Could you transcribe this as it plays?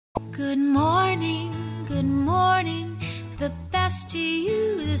good morning, the best to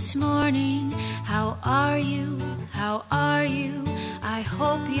you this morning. How are you, how are you? I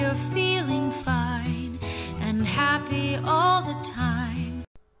hope you're feeling fine and happy all the time.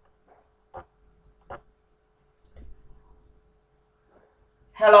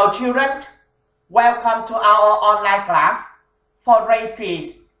 Hello children, welcome to our online class for grade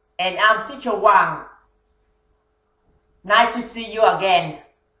 3 and I'm teacher Quận. Nice to see you again.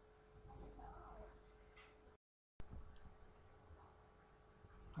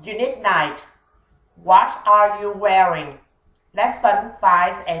 Unit 9. What are you wearing? Lesson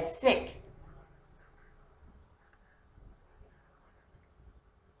 5 and 6.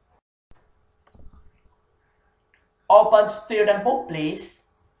 Open student book please.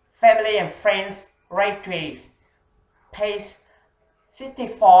 Family and friends, grade 3. Page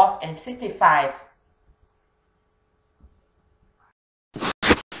 64 and 65.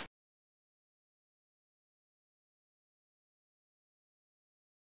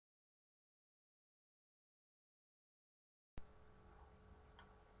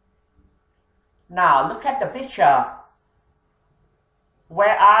 Now look at the picture.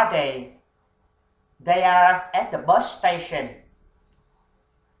 Where are they? They are at the bus station.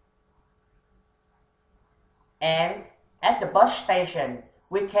 And at the bus station,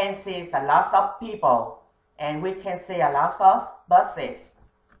 we can see a lot of people and we can see a lot of buses.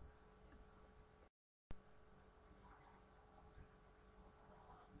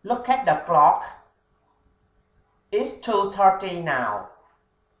 Look at the clock. It's 2:30 now.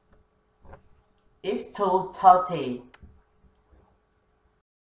 It's 2:30.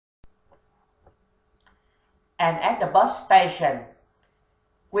 And at the bus station,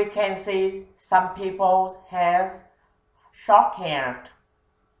 we can see some people have short hair.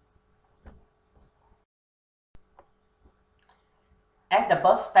 At the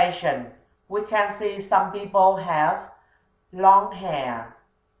bus station, we can see some people have long hair.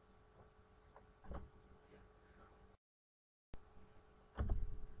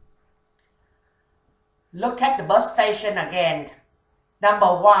 Look at the bus station again.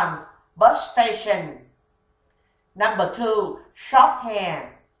 Number 1, bus station. Number 2, short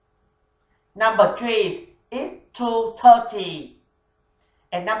hair. Number 3, it's 2:30.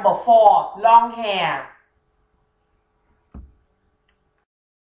 And number 4, long hair.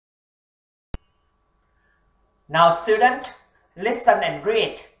 Now student, listen and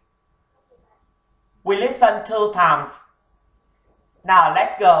read. We listen 2 times. Now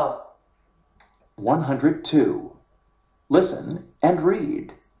let's go. 102. Listen and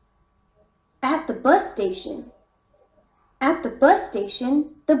read. At the bus station. At the bus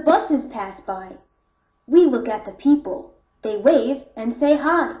station, the buses pass by. We look at the people. They wave and say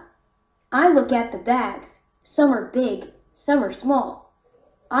hi. I look at the bags. Some are big, some are small.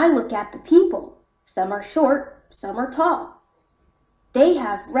 I look at the people. Some are short, some are tall. They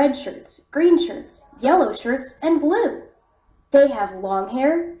have red shirts, green shirts, yellow shirts, and blue. They have long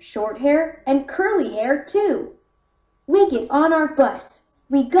hair, short hair, and curly hair too. We get on our bus.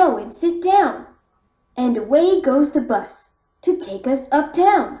 We go and sit down. And away goes the bus to take us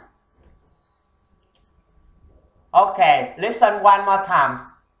uptown. Okay, listen one more time.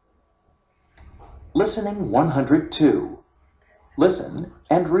 Listening 102. Listen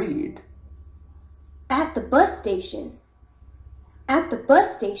and read. At the bus station. At the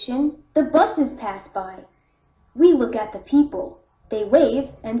bus station, the buses pass by. We look at the people. They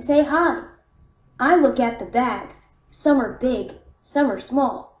wave and say hi. I look at the bags. Some are big, some are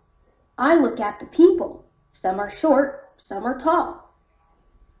small. I look at the people. Some are short, some are tall.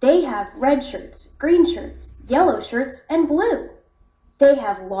 They have red shirts, green shirts, yellow shirts, and blue. They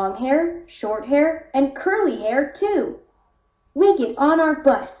have long hair, short hair, and curly hair too. We get on our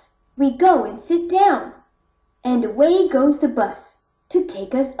bus. We go and sit down. And away goes the bus to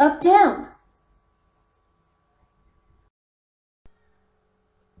take us uptown.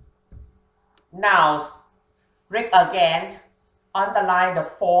 Now, read again, underline the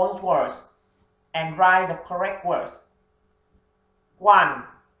false words, and write the correct words. 1.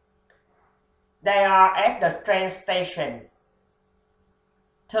 They are at the train station.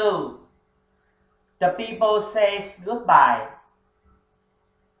 2. The people say goodbye.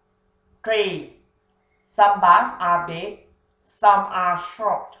 3. Some buses are big, some are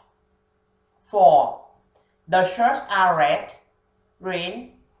short. 4. The shirts are red,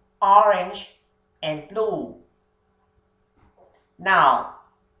 green, orange, and blue. Now,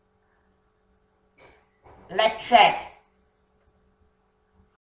 let's check.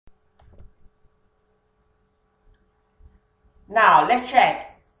 Let's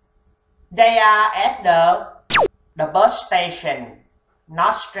check. They are at the bus station.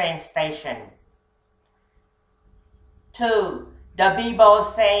 not train station. 2. The people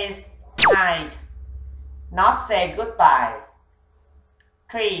says hi, not say goodbye.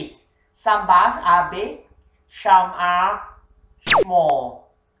 3. Some bus are big, some are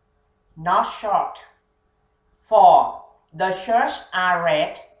small, not short. 4. The shirts are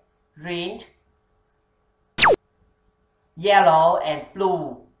red, green, yellow and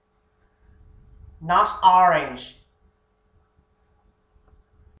blue, not orange.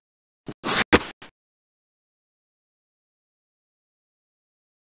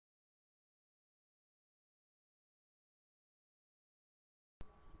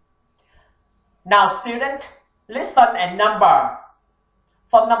 Now student, listen and number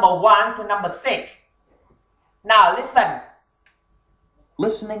from number 1 to number 6. Now listen.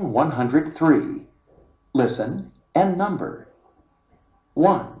 Listening 103. Listen and number.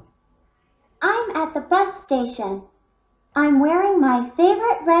 1. I'm at the bus station. I'm wearing my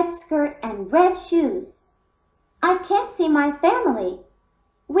favorite red skirt and red shoes. I can't see my family.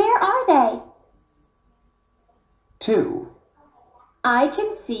 Where are they? 2. I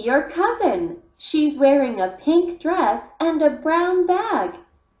can see your cousin. She's wearing a pink dress and a brown bag.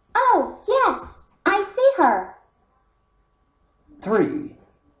 Oh, yes, I see her. 3.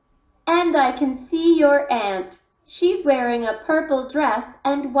 And I can see your aunt. She's wearing a purple dress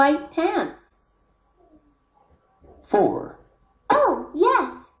and white pants. 4. Oh,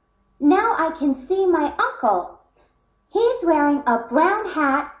 yes. Now I can see my uncle. He's wearing a brown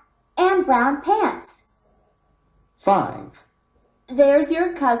hat and brown pants. 5. There's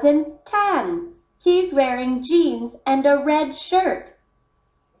your cousin, Tan. He's wearing jeans and a red shirt.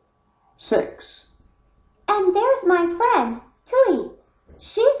 6. And there's my friend, Tui.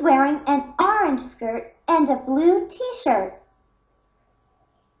 She's wearing an orange skirt and a blue t-shirt.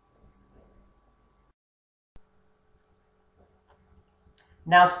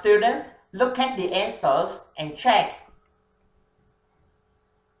 Now students, look at the answers and check.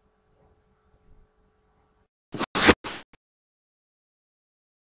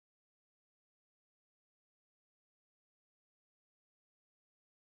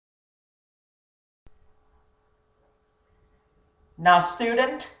 Now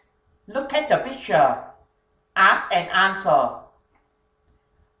student, look at the picture. Ask and answer.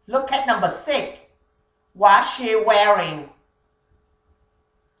 Look at number 6. What's she wearing?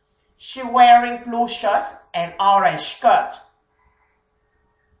 She wearing blue shirt and orange skirt.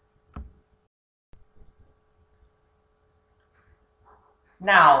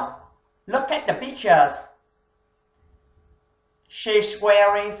 Now, look at the pictures. She's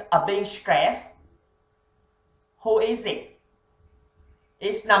wearing a pink dress. Who is it?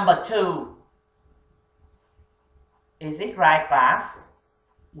 It's number 2. Is it right, class?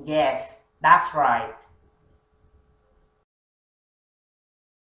 Yes, that's right.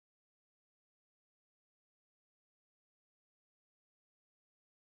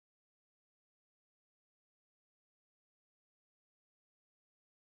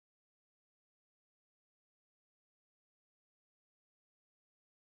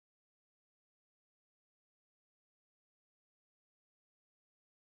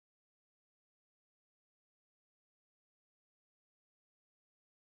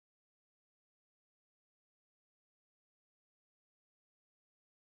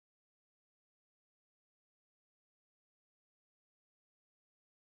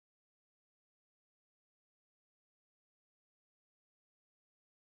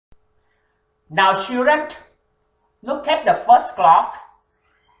 Now children, look at the first clock.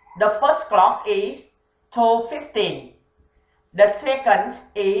 The first clock is 2:15. The second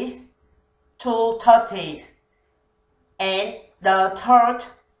is 2:30. And the third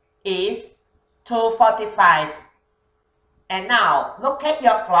is 2:45. And now look at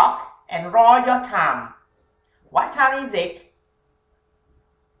your clock and roll your time. What time is it?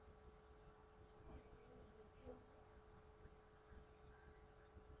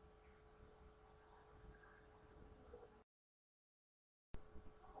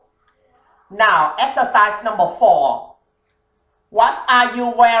 Now, exercise number 4. What are you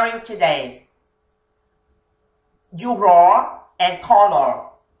wearing today? You roll and color.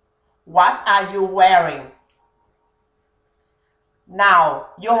 What are you wearing?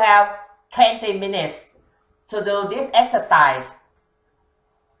 Now, you have 20 minutes to do this exercise.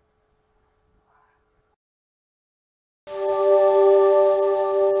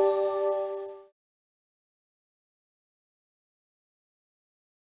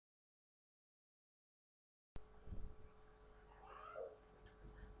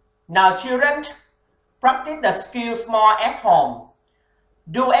 Now children, practice the skills more at home.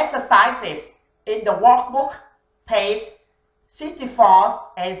 Do exercises in the workbook, page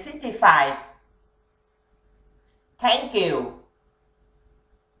 64 and 65. Thank you.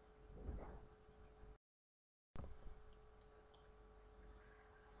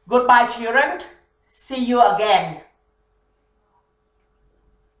 Goodbye children. See you again.